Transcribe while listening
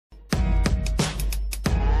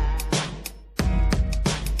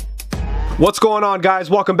What's going on, guys?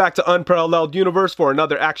 Welcome back to Unparalleled Universe for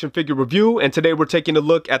another action figure review, and today we're taking a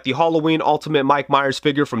look at the Halloween Ultimate Mike Myers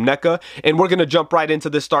figure from Neca, and we're going to jump right into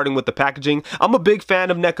this, starting with the packaging. I'm a big fan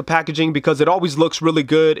of Neca packaging because it always looks really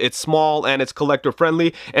good, it's small, and it's collector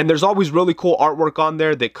friendly, and there's always really cool artwork on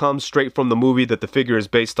there that comes straight from the movie that the figure is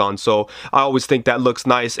based on, so I always think that looks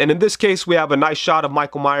nice. And in this case, we have a nice shot of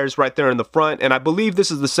Michael Myers right there in the front, and I believe this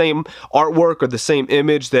is the same artwork or the same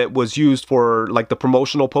image that was used for like the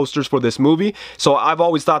promotional posters for this movie. So I've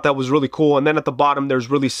always thought that was really cool. And then at the bottom there's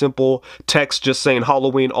really simple text just saying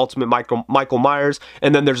Halloween Ultimate Michael Myers,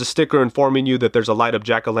 and then there's a sticker informing you that there's a light up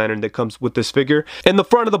jack-o'-lantern that comes with this figure. And the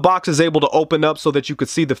front of the box is able to open up so that you could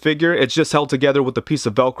see the figure. It's just held together with a piece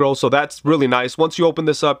of Velcro, so that's really nice. Once you open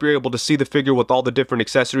this up, you're able to see the figure with all the different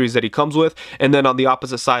accessories that he comes with, and then on the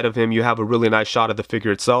opposite side of him you have a really nice shot of the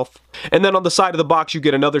figure itself. And then on the side of the box you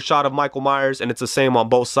get another shot of Michael Myers, and it's the same on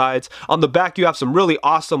both sides. On the back you have some really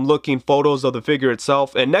awesome looking photos of the figure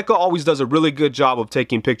itself, and Neca always does a really good job of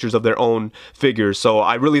taking pictures of their own figures, so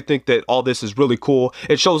I really think that all this is really cool.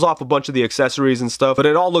 It shows off a bunch of the accessories and stuff, but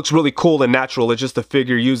it all looks really cool and natural. It's just the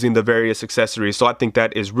figure using the various accessories, so I think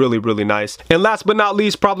that is really nice. And last but not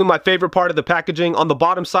least, probably my favorite part of the packaging, on the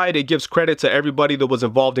bottom side it gives credit to everybody that was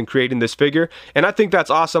involved in creating this figure, and I think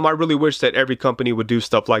that's awesome. I really wish that every company would do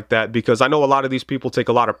stuff like that, because I know a lot of these people take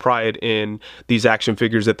a lot of pride in these action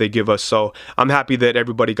figures that they give us, so I'm happy that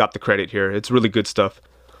everybody got the credit here. It's really good stuff.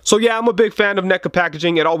 So yeah, I'm a big fan of Neca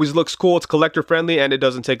packaging. It always looks cool, it's collector friendly, and it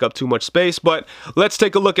doesn't take up too much space. But let's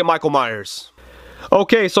take a look at Michael Myers.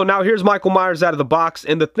 Okay, so now here's Michael Myers out of the box,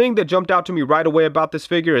 and the thing that jumped out to me right away about this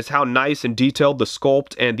figure is how nice and detailed the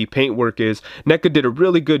sculpt and the paintwork is. Neca did a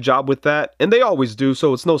really good job with that, and they always do,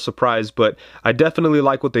 so it's no surprise, but I definitely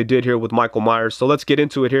like what they did here with Michael Myers, so let's get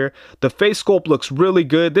into it here. The face sculpt looks really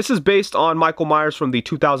good. This is based on Michael Myers from the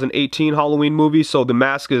 2018 Halloween movie, so the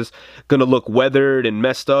mask is gonna look weathered and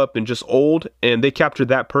messed up and just old, and they captured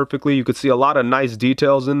that perfectly. You could see a lot of nice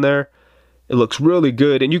details in there. It looks really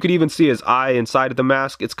good, and you could even see his eye inside of the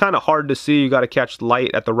mask. It's kind of hard to see, you got to catch the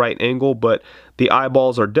light at the right angle, but the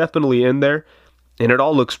eyeballs are definitely in there, and it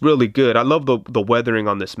all looks really good. I love the weathering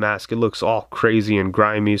on this mask. It looks all crazy and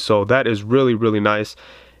grimy, so that is really nice.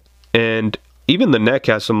 And even the neck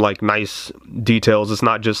has some like nice details. It's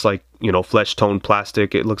not just like, you know, flesh tone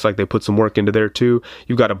plastic. It looks like they put some work into there too.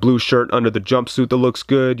 You've got a blue shirt under the jumpsuit that looks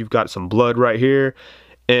good. You've got some blood right here.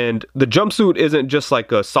 And the jumpsuit isn't just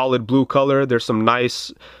like a solid blue color. There's some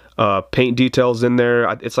nice paint details in there.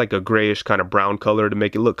 It's like a grayish kind of brown color to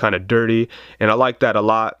make it look kind of dirty, and I like that a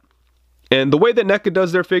lot. And the way that Neca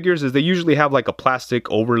does their figures is they usually have like a plastic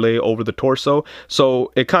overlay over the torso, so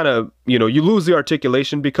it kind of, you know, you lose the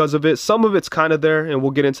articulation because of it. Some of it's kind of there, and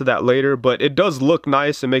we'll get into that later, but it does look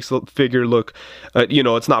nice. It makes the figure look, you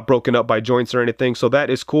know, it's not broken up by joints or anything, so that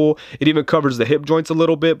is cool. It even covers the hip joints a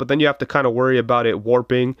little bit, but then you have to kind of worry about it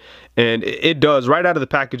warping, and it does. Right out of the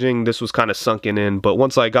packaging, this was kind of sunken in, but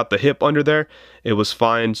once I got the hip under there, it was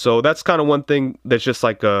fine. So that's kind of one thing that's just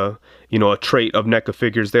like a, you know, a trait of Neca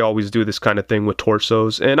figures. They always do this kind of thing with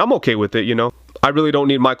torsos, and I'm okay with it, you know. I really don't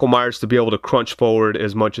need Michael Myers to be able to crunch forward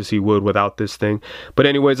as much as he would without this thing. But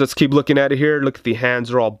anyways, let's keep looking at it here. Look at the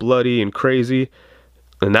hands, are all bloody and crazy,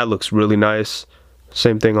 and that looks really nice.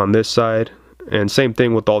 Same thing on this side, and same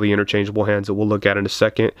thing with all the interchangeable hands that we'll look at in a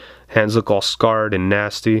second. Hands look all scarred and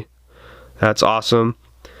nasty. That's awesome.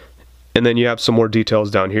 And then you have some more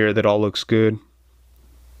details down here that all looks good.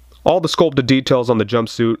 All the sculpted details on the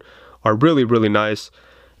jumpsuit are really nice.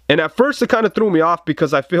 And at first it kind of threw me off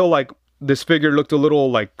because I feel like this figure looked a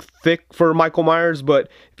little like thick for Michael Myers, but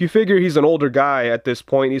if you figure he's an older guy at this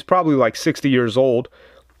point, he's probably like 60 years old,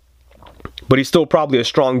 but he's still probably a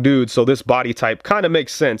strong dude, so this body type kind of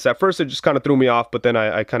makes sense. At first it just kind of threw me off, but then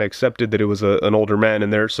I kind of accepted that it was an older man in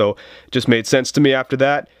there, so it just made sense to me after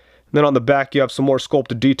that. And then on the back you have some more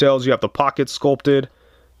sculpted details. You have the pockets sculpted.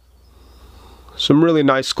 Some really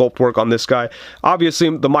nice sculpt work on this guy.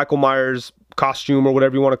 Obviously the Michael Myers costume, or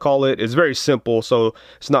whatever you want to call it, is very simple, so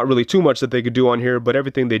it's not really too much that they could do on here, but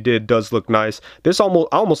everything they did does look nice. This I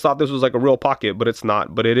almost thought this was like a real pocket, but it's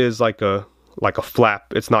not. But it is like a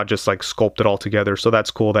flap. It's not just like sculpted all together, so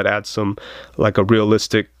that's cool. That adds some like a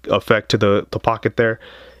realistic effect to the pocket there.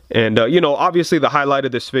 And you know, obviously the highlight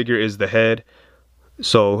of this figure is the head,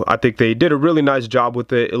 so I think they did a really nice job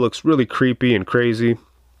with it. It looks really creepy and crazy.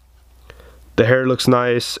 The hair looks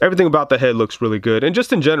nice. Everything about the head looks really good. And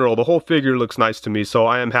just in general, the whole figure looks nice to me, so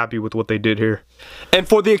I am happy with what they did here. And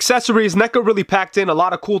for the accessories, Neca really packed in a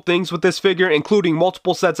lot of cool things with this figure, including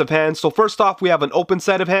multiple sets of hands. So first off, we have an open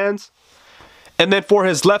set of hands. And then for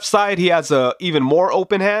his left side, he has a even more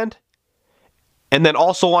open hand. And then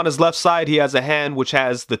also on his left side, he has a hand which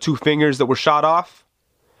has the 2 fingers that were shot off.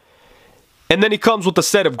 And then he comes with a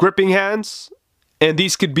set of gripping hands, and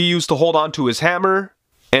these could be used to hold on to his hammer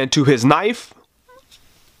and to his knife.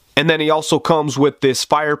 And then he also comes with this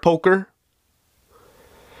fire poker.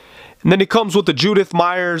 And then he comes with the Judith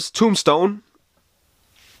Myers tombstone.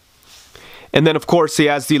 And then of course he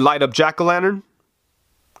has the light up jack-o'-lantern.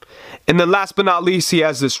 And then last but not least, he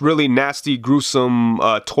has this really nasty, gruesome,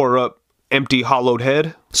 tore up, empty, hollowed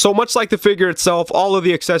head. So much like the figure itself, all of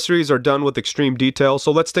the accessories are done with extreme detail.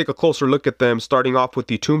 So let's take a closer look at them, starting off with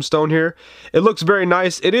the tombstone here. It looks very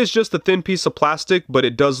nice. It is just a thin piece of plastic, but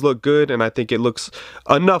it does look good, and I think it looks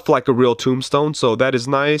enough like a real tombstone, so that is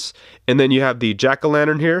nice. And then you have the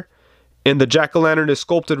jack-o'-lantern here. And the jack-o'-lantern is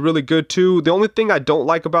sculpted really good too. The only thing I don't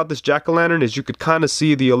like about this jack-o'-lantern is you could kind of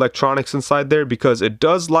see the electronics inside there, because it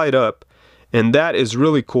does light up, and that is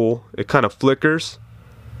really cool. It kind of flickers.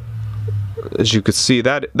 As you could see,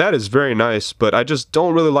 that is very nice, but I just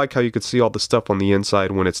don't really like how you could see all the stuff on the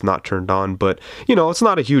inside when it's not turned on. But, you know, it's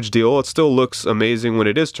not a huge deal. It still looks amazing when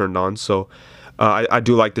it is turned on, so I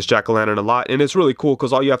do like this jack-o'-lantern a lot. And it's really cool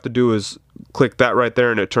because all you have to do is click that right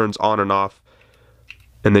there and it turns on and off.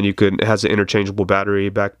 And then it has an interchangeable battery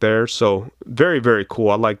back there, so very, very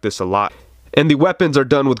cool. I like this a lot. And the weapons are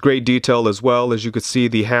done with great detail as well. As you can see,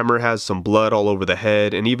 the hammer has some blood all over the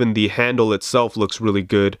head, and even the handle itself looks really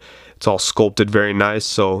good. It's all sculpted very nice,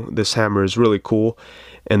 so this hammer is really cool.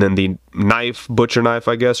 And then the knife, butcher knife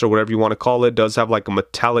I guess, or whatever you want to call it, does have like a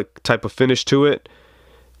metallic type of finish to it.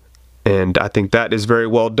 And I think that is very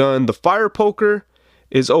well done. The fire poker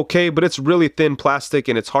is okay, but it's really thin plastic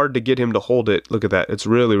and it's hard to get him to hold it. Look at that, it's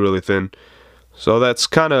really, really thin. So that's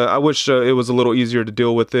kind of, I wish it was a little easier to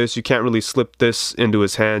deal with this. You can't really slip this into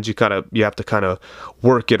his hands. You have to kind of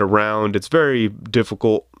work it around. It's very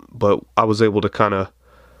difficult, but I was able to kind of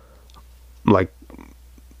like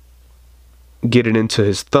get it into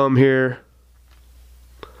his thumb here.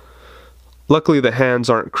 Luckily the hands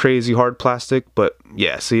aren't crazy hard plastic, but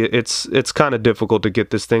yeah, see, it's kind of difficult to get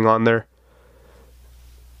this thing on there.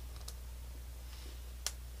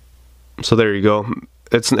 So there you go.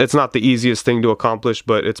 It's not the easiest thing to accomplish,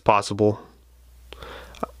 but it's possible.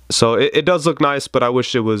 So it does look nice, but I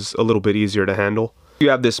wish it was a little bit easier to handle. You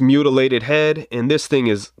have this mutilated head, and this thing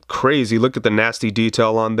is crazy. Look at the nasty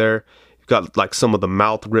detail on there. You've got like some of the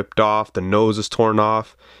mouth ripped off, the nose is torn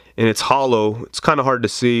off, and it's hollow. It's kind of hard to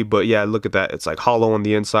see, but yeah, look at that. It's like hollow on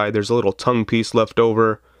the inside. There's a little tongue piece left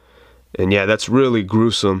over, and yeah, that's really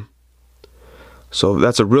gruesome. So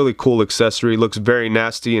that's a really cool accessory. Looks very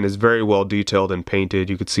nasty and is very well detailed and painted.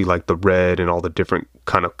 You could see like the red and all the different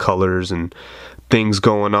kind of colors and things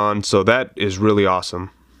going on. So that is really awesome.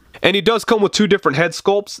 And he does come with 2 different head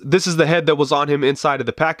sculpts. This is the head that was on him inside of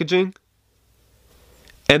the packaging.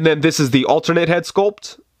 And then this is the alternate head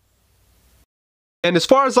sculpt. And as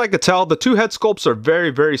far as I could tell, the 2 head sculpts are very,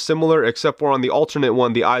 very similar, except for on the alternate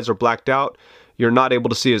one, the eyes are blacked out. You're not able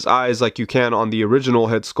to see his eyes like you can on the original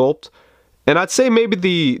head sculpt. And I'd say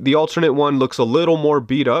maybe the alternate one looks a little more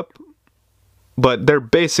beat up, but they're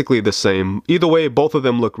basically the same. Either way, both of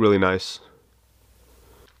them look really nice.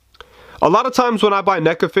 A lot of times when I buy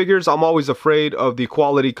NECA figures, I'm always afraid of the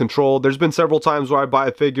quality control. There's been several times where I buy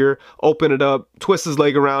a figure, open it up, twist his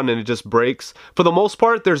leg around, and it just breaks. For the most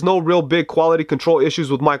part, there's no real big quality control issues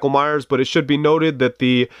with Michael Myers, but it should be noted that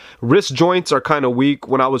the wrist joints are kind of weak.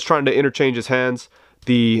 When I was trying to interchange his hands,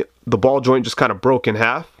 the ball joint just kind of broke in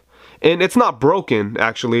half. And it's not broken,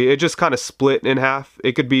 actually. It just kind of split in half.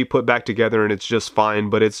 It could be put back together and it's just fine,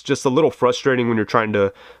 but it's just a little frustrating when you're trying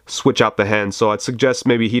to switch out the hands. So I'd suggest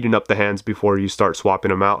maybe heating up the hands before you start swapping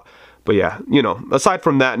them out. But yeah, you know, aside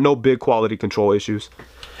from that, no big quality control issues.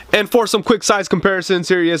 And for some quick size comparisons,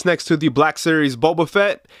 here he is next to the Black Series Boba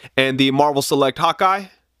Fett and the Marvel Select Hawkeye.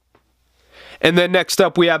 And then next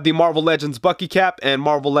up we have the Marvel Legends Bucky Cap and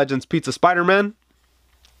Marvel Legends Pizza Spider-Man.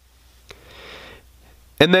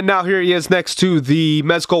 And then now here he is next to the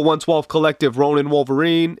Mezco 112 Collective Ronin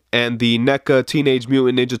Wolverine and the NECA Teenage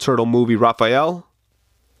Mutant Ninja Turtle movie Raphael.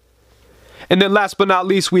 And then last but not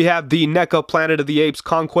least, we have the NECA Planet of the Apes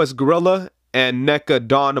Conquest Gorilla and NECA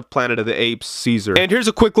Dawn of Planet of the Apes Caesar. And here's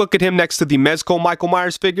a quick look at him next to the Mezco Michael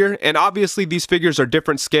Myers figure. And obviously these figures are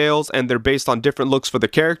different scales and they're based on different looks for the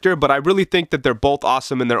character, but I really think that they're both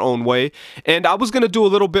awesome in their own way. And I was going to do a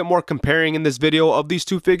little bit more comparing in this video of these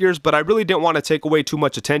 2 figures, but I really didn't want to take away too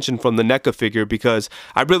much attention from the NECA figure because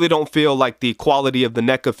I really don't feel like the quality of the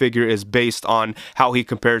NECA figure is based on how he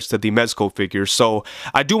compares to the Mezco figure. So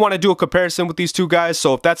I do want to do a comparison with these 2 guys,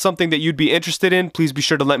 so if that's something that you'd be interested in, please be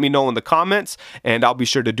sure to let me know in the comments, and I'll be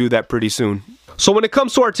sure to do that pretty soon. So when it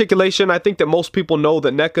comes to articulation, I think that most people know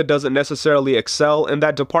that Neca doesn't necessarily excel in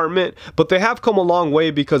that department, but they have come a long way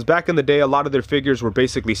because back in the day, a lot of their figures were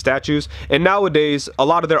basically statues, and nowadays, a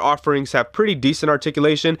lot of their offerings have pretty decent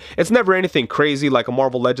articulation. It's never anything crazy like a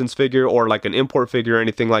Marvel Legends figure or like an import figure or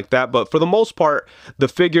anything like that, but for the most part, the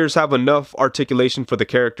figures have enough articulation for the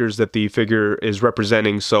characters that the figure is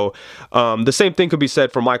representing. So the same thing could be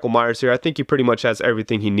said for Michael Myers here. I think he pretty much has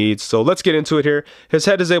everything he needs. So let's get into it here. His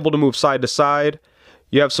head is able to move side to side.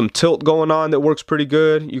 You have some tilt going on that works pretty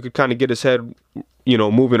good. You could kind of get his head, you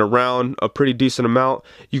know, moving around a pretty decent amount.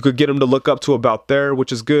 You could get him to look up to about there,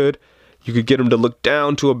 which is good. You could get him to look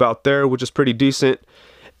down to about there, which is pretty decent.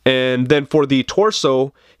 And then for the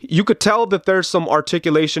torso, you could tell that there's some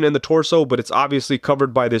articulation in the torso, but it's obviously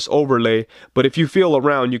covered by this overlay. But if you feel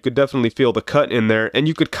around, you could definitely feel the cut in there, and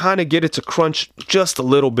you could kind of get it to crunch just a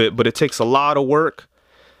little bit, but it takes a lot of work.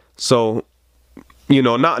 So, you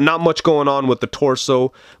know, not much going on with the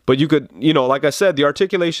torso, but you could, you know, like I said, the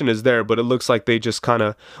articulation is there, but it looks like they just kind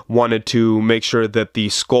of wanted to make sure that the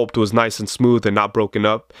sculpt was nice and smooth and not broken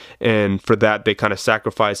up, and for that they kind of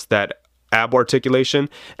sacrificed that ab articulation.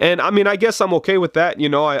 And I mean, I guess I'm okay with that. You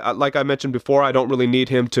know, like I mentioned before, I don't really need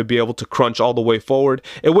him to be able to crunch all the way forward.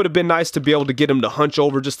 It would have been nice to be able to get him to hunch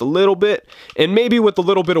over just a little bit, and maybe with a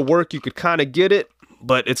little bit of work you could kind of get it,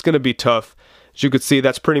 but it's going to be tough. As you could see,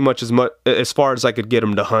 that's pretty much as far as I could get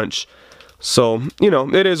him to hunch. So, you know,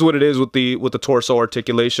 it is what it is with the torso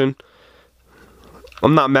articulation.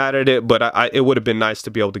 I'm not mad at it, but it would have been nice to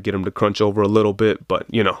be able to get him to crunch over a little bit, but,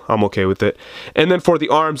 you know, I'm okay with it. And then for the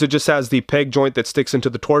arms, it just has the peg joint that sticks into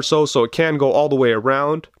the torso, so it can go all the way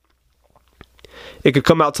around. It could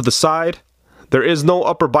come out to the side. There is no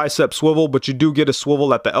upper bicep swivel, but you do get a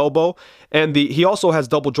swivel at the elbow. And he also has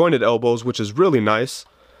double jointed elbows, which is really nice.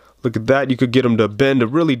 Look at that. You could get him to bend a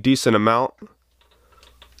really decent amount.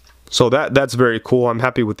 So that's very cool. I'm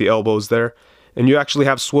happy with the elbows there. And you actually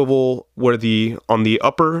have swivel where on the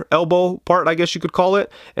upper elbow part, I guess you could call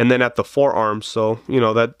it, and then at the forearm. So, you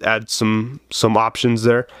know, that adds some options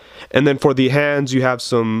there. And then for the hands, you have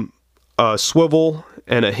some swivel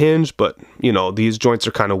and a hinge, but, you know, these joints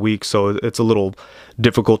are kind of weak, so it's a little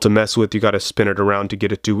difficult to mess with. You got to spin it around to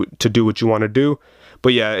get it to do what you want to do.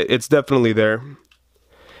 But yeah, it's definitely there.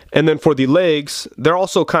 And then for the legs, they're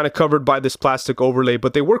also kind of covered by this plastic overlay,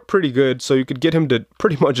 but they work pretty good, so you could get him to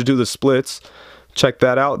pretty much do the splits. Check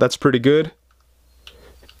that out. That's pretty good.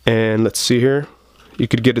 And let's see here. You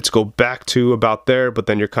could get it to go back to about there, but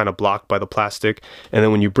then you're kind of blocked by the plastic. And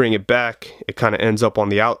then when you bring it back, it kind of ends up on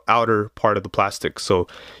the outer part of the plastic, so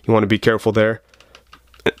you want to be careful there.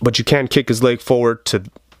 But you can kick his leg forward to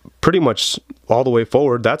pretty much all the way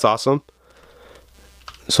forward. That's awesome.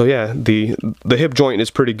 So yeah, the hip joint is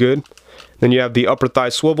pretty good. Then you have the upper thigh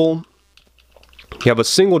swivel. You have a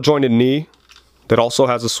single jointed knee that also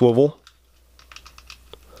has a swivel.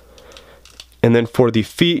 And then for the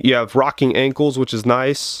feet, you have rocking ankles, which is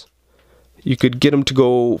nice. You could get them to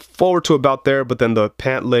go forward to about there, but then the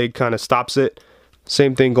pant leg kind of stops it.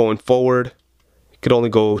 Same thing going forward. You could only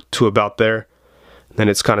go to about there. Then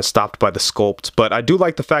it's kind of stopped by the sculpt. But I do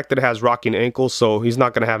like the fact that it has rocking ankles, so he's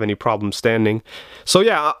not going to have any problem standing. So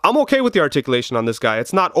yeah, I'm okay with the articulation on this guy.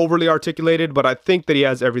 It's not overly articulated, but I think that he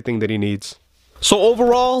has everything that he needs. So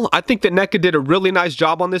overall, I think that Neca did a really nice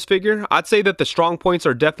job on this figure. I'd say that the strong points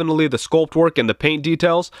are definitely the sculpt work and the paint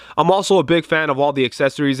details. I'm also a big fan of all the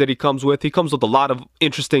accessories that he comes with. He comes with a lot of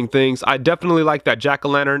interesting things. I definitely like that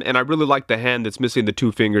jack-o'-lantern, and I really like the hand that's missing the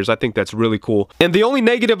two fingers. I think that's really cool. And the only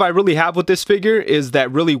negative I really have with this figure is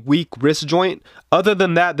that really weak wrist joint. Other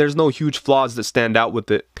than that, there's no huge flaws that stand out with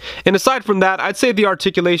it. And aside from that, I'd say the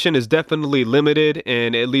articulation is definitely limited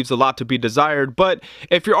and it leaves a lot to be desired. But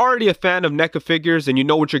if you're already a fan of Neca figures and you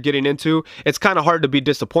know what you're getting into, it's kind of hard to be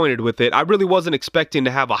disappointed with it. I really wasn't expecting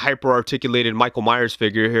to have a hyper articulated Michael Myers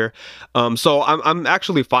figure here. So I'm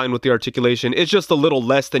actually fine with the articulation. It's just a little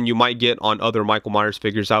less than you might get on other Michael Myers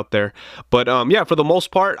figures out there. But yeah, for the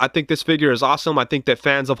most part, I think this figure is awesome. I think that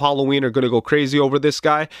fans of Halloween are going to go crazy over this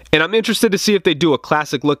guy. And I'm interested to see if they do a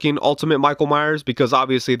classic looking Ultimate Michael Myers, because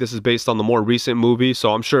obviously this is based on the more recent movie,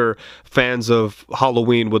 so I'm sure fans of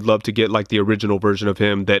Halloween would love to get like the original version of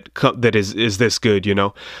him that is this good, you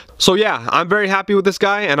know. So yeah, I'm very happy with this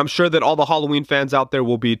guy, and I'm sure that all the Halloween fans out there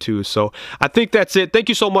will be too. So I think that's it. Thank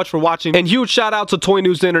you so much for watching, and huge shout out to Toy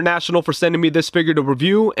News International for sending me this figure to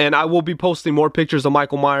review, and I will be posting more pictures of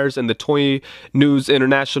Michael Myers in the Toy News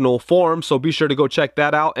International forum, so be sure to go check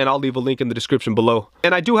that out, and I'll leave a link in the description below.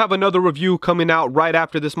 And I do have another review coming out right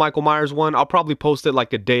after this Michael Myers one. I'll probably post it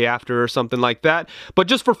like a day after or something like that, but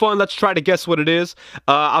just for fun, let's try to guess what it is.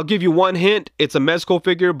 I'll give you one hint. It's a Mezco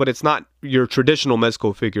figure, but it's not your traditional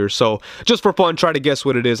Mezco figures. So just for fun, try to guess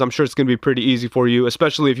what it is. I'm sure it's gonna be pretty easy for you,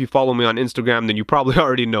 especially if you follow me on Instagram, then you probably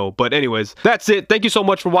already know. But anyways, that's it. Thank you so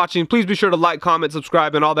much for watching. Please be sure to like, comment,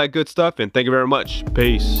 subscribe, and all that good stuff, and thank you very much.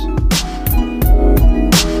 Peace.